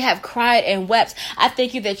as they have cried and wept, I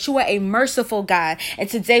thank you that you are a merciful God. And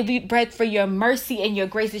today we beg for your mercy and your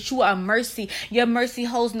grace, that you are mercy. Your mercy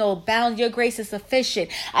holds no bounds. Your grace is sufficient.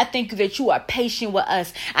 I thank you that you are patient with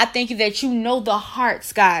us. I thank you that you know the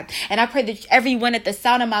hearts, God. And I pray that everyone at the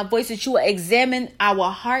sound of my voice, that you will examine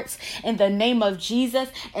our hearts in the name of Jesus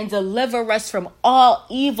and deliver us from all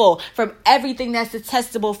evil, from everything that's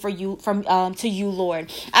detestable for you, to you,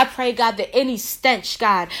 Lord. I pray, God, that any stench,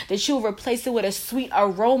 God, that you will replace it with a sweet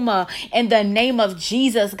aroma in the name of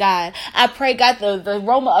Jesus, God. I pray, God, the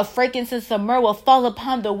aroma of frankincense and myrrh will fall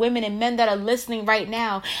upon the women and men that are listening right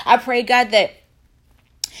now. I pray, God, that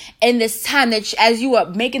in this time, that as you are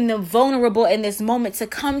making them vulnerable in this moment to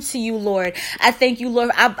come to you, Lord, I thank you,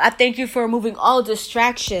 Lord. I thank you for removing all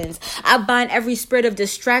distractions. I bind every spirit of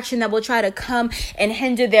distraction that will try to come and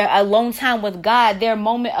hinder their alone time with God, their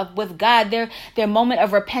moment of with God, their moment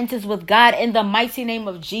of repentance with God, in the mighty name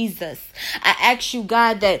of Jesus. I ask you,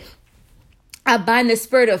 God, that I bind the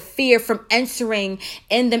spirit of fear from entering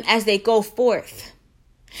in them as they go forth.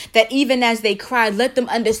 That even as they cry, let them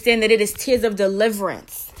understand that it is tears of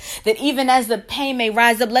deliverance. That even as the pain may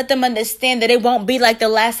rise up, let them understand that it won't be like the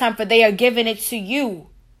last time, for they are giving it to you.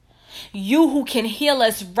 You who can heal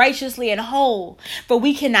us righteously and whole, for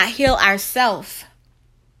we cannot heal ourselves.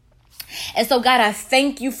 And so, God, I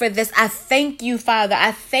thank you for this. I thank you, Father.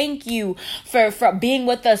 I thank you for being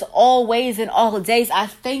with us always and all days. I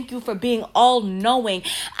thank you for being all knowing.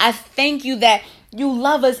 I thank you that you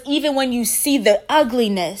love us even when you see the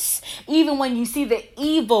ugliness, even when you see the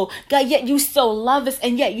evil, God, yet you still love us,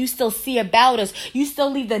 and yet you still see about us. You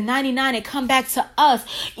still leave the 99 and come back to us.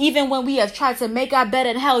 Even when we have tried to make our bed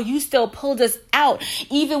in hell, you still pulled us out.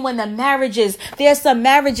 Even when there's some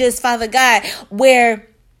marriages, Father God, where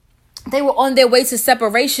they were on their way to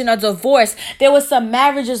separation or divorce. There were some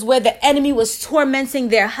marriages where the enemy was tormenting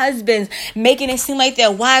their husbands, making it seem like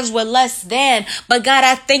their wives were less than. But God,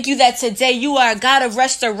 I thank you that today you are a God of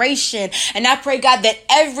restoration. And I pray, God, that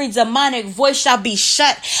every demonic voice shall be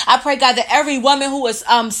shut. I pray, God, that every woman who is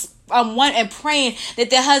one and praying that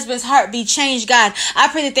their husband's heart be changed, God, I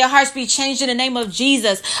pray that their hearts be changed in the name of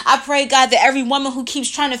Jesus. I pray, God, that every woman who keeps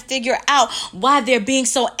trying to figure out why they're being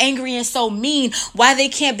so angry and so mean, why they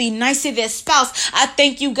can't be nice to their spouse, I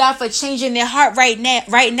thank you, God, for changing their heart right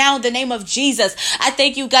now in the name of Jesus. I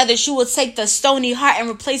thank you, God, that you will take the stony heart and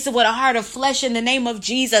replace it with a heart of flesh in the name of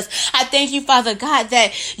Jesus. I thank you, Father God,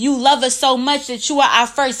 that you love us so much that you are our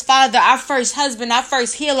first father, our first husband, our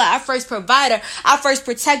first healer, our first provider, our first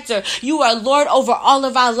protector. You are Lord over all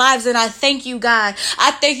of our lives, and I thank you, God.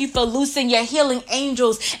 I thank you for loosing your healing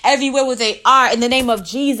angels everywhere where they are in the name of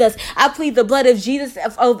Jesus. I plead the blood of Jesus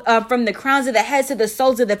from the crowns of the head to the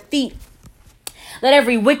soles of the feet. Let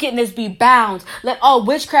every wickedness be bound. Let all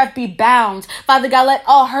witchcraft be bound. Father God, let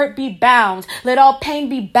all hurt be bound. Let all pain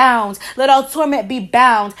be bound. Let all torment be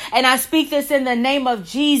bound. And I speak this in the name of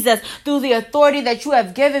Jesus through the authority that you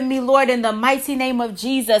have given me, Lord, in the mighty name of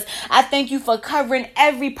Jesus. I thank you for covering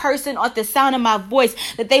every person at the sound of my voice,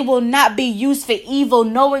 that they will not be used for evil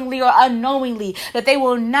knowingly or unknowingly, that they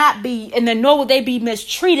will not be, and nor will they be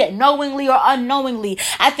mistreated knowingly or unknowingly.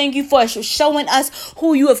 I thank you for showing us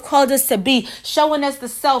who you have called us to be, showing us the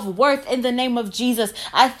self-worth in the name of Jesus.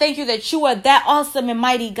 I thank you that you are that awesome and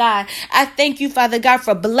mighty God. I thank you, Father God,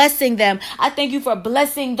 for blessing them. I thank you for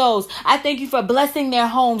blessing those. I thank you for blessing their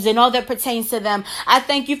homes and all that pertains to them. I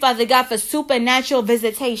thank you, Father God, for supernatural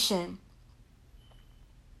visitation.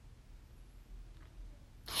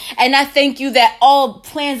 And I thank you that all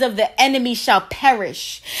plans of the enemy shall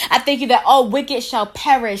perish. I thank you that all wicked shall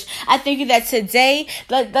perish. I thank you that today,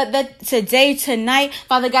 tonight,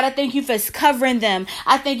 Father God, I thank you for covering them.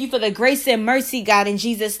 I thank you for the grace and mercy, God, in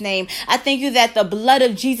Jesus' name. I thank you that the blood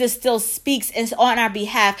of Jesus still speaks on our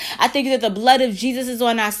behalf. I thank you that the blood of Jesus is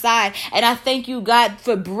on our side. And I thank you, God,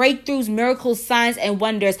 for breakthroughs, miracles, signs, and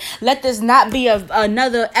wonders. Let this not be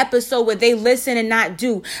another episode where they listen and not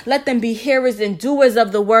do. Let them be hearers and doers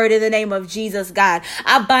of the word in the name of Jesus, God.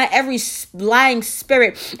 I bind every lying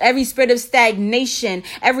spirit, every spirit of stagnation,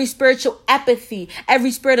 every spiritual apathy, every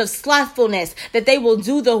spirit of slothfulness, that they will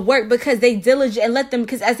do the work because as they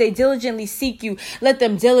diligently seek you, let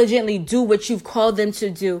them diligently do what you've called them to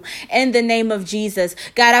do. In the name of Jesus,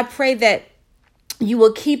 God, I pray that you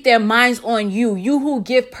will keep their minds on you, you who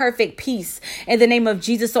give perfect peace, in the name of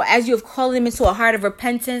Jesus. So as you have called them into a heart of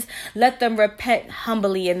repentance, let them repent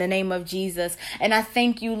humbly in the name of Jesus. And I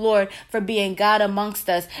thank you, Lord, for being God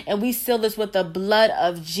amongst us. And we seal this with the blood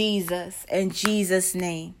of Jesus, in Jesus'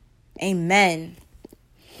 name. Amen.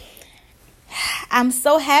 I'm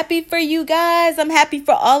so happy for you guys. I'm happy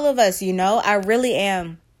for all of us, I really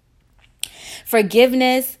am.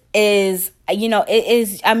 Forgiveness is,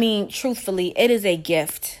 truthfully, it is a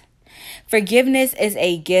gift. Forgiveness is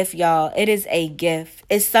a gift, y'all. It is a gift.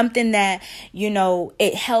 It's something that,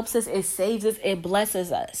 it helps us, it saves us, it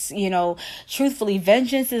blesses us. Truthfully,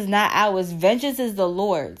 vengeance is not ours. Vengeance is the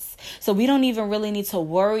Lord's. So we don't even really need to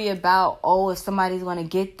worry about, if somebody's going to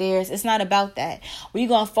get theirs. It's not about that. We're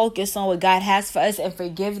going to focus on what God has for us and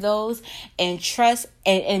forgive those and trust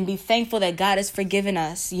and be thankful that God has forgiven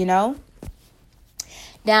us,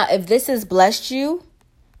 Now, if this has blessed you,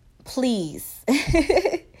 please,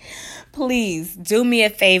 please do me a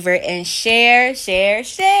favor and share.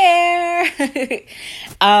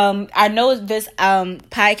 I know this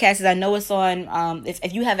podcast I know it's on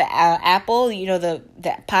if you have an Apple, the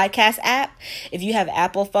podcast app. If you have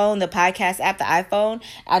Apple phone, the podcast app, the iPhone,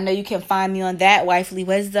 I know you can find me on that, Wifely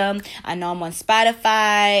Wisdom. I know I'm on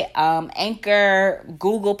Spotify, Anchor,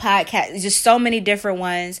 Google Podcast, just so many different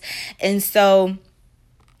ones. And so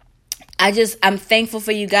I'm thankful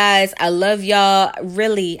for you guys. I love y'all.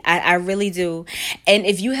 Really, I really do. And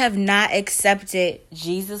if you have not accepted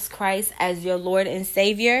Jesus Christ as your Lord and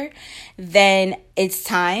Savior, then it's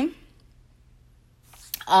time.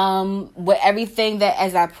 With everything that,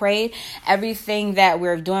 as I prayed, everything that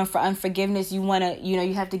we're doing for unforgiveness, you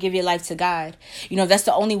have to give your life to God. That's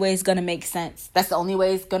the only way it's going to make sense. That's the only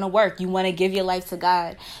way it's going to work. You want to give your life to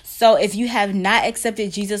God. So if you have not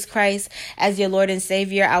accepted Jesus Christ as your Lord and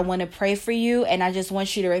Savior, I want to pray for you. And I just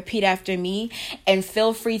want you to repeat after me, and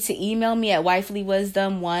feel free to email me at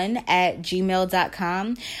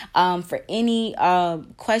wifelywisdom1@gmail.com. For any,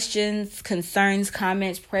 questions, concerns,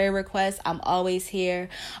 comments, prayer requests, I'm always here.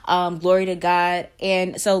 Glory to God.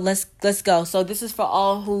 And so let's go. So this is for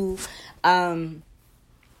all who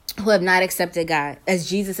have not accepted God as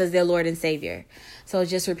Jesus as their Lord and Savior. So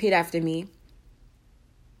just repeat after me.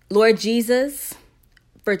 Lord Jesus,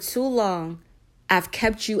 for too long, I've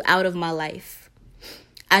kept you out of my life.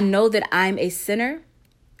 I know that I'm a sinner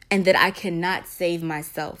and that I cannot save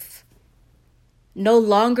myself. No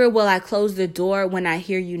longer will I close the door when I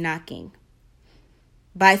hear you knocking.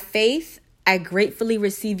 By faith, I gratefully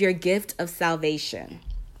receive your gift of salvation.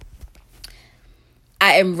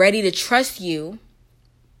 I am ready to trust you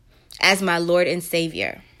as my Lord and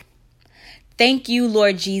Savior. Thank you,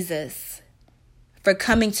 Lord Jesus, for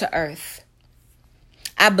coming to earth.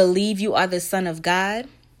 I believe you are the Son of God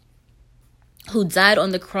who died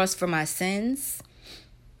on the cross for my sins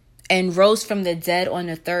and rose from the dead on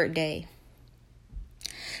the third day.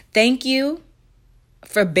 Thank you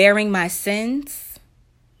for bearing my sins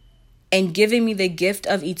and giving me the gift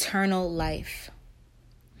of eternal life.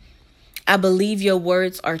 I believe your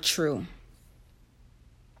words are true.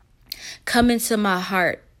 Come into my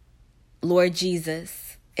heart, Lord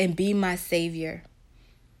Jesus, and be my Savior.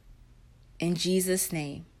 In Jesus'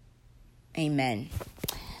 name, amen.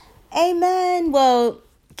 Amen. Well,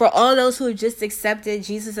 for all those who have just accepted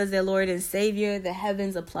Jesus as their Lord and Savior, the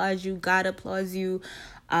heavens applaud you. God applauds you.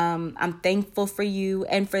 I'm thankful for you.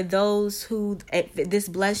 And for those who this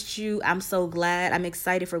blessed you, I'm so glad. I'm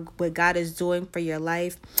excited for what God is doing for your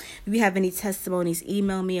life. If you have any testimonies,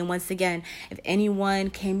 email me. And once again, if anyone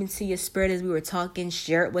came into your spirit as we were talking,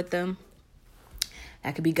 share it with them.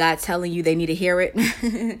 That could be God telling you they need to hear it.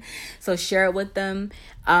 So share it with them.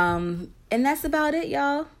 And that's about it,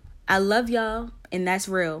 y'all. I love y'all. And that's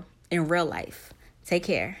real in real life. Take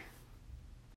care.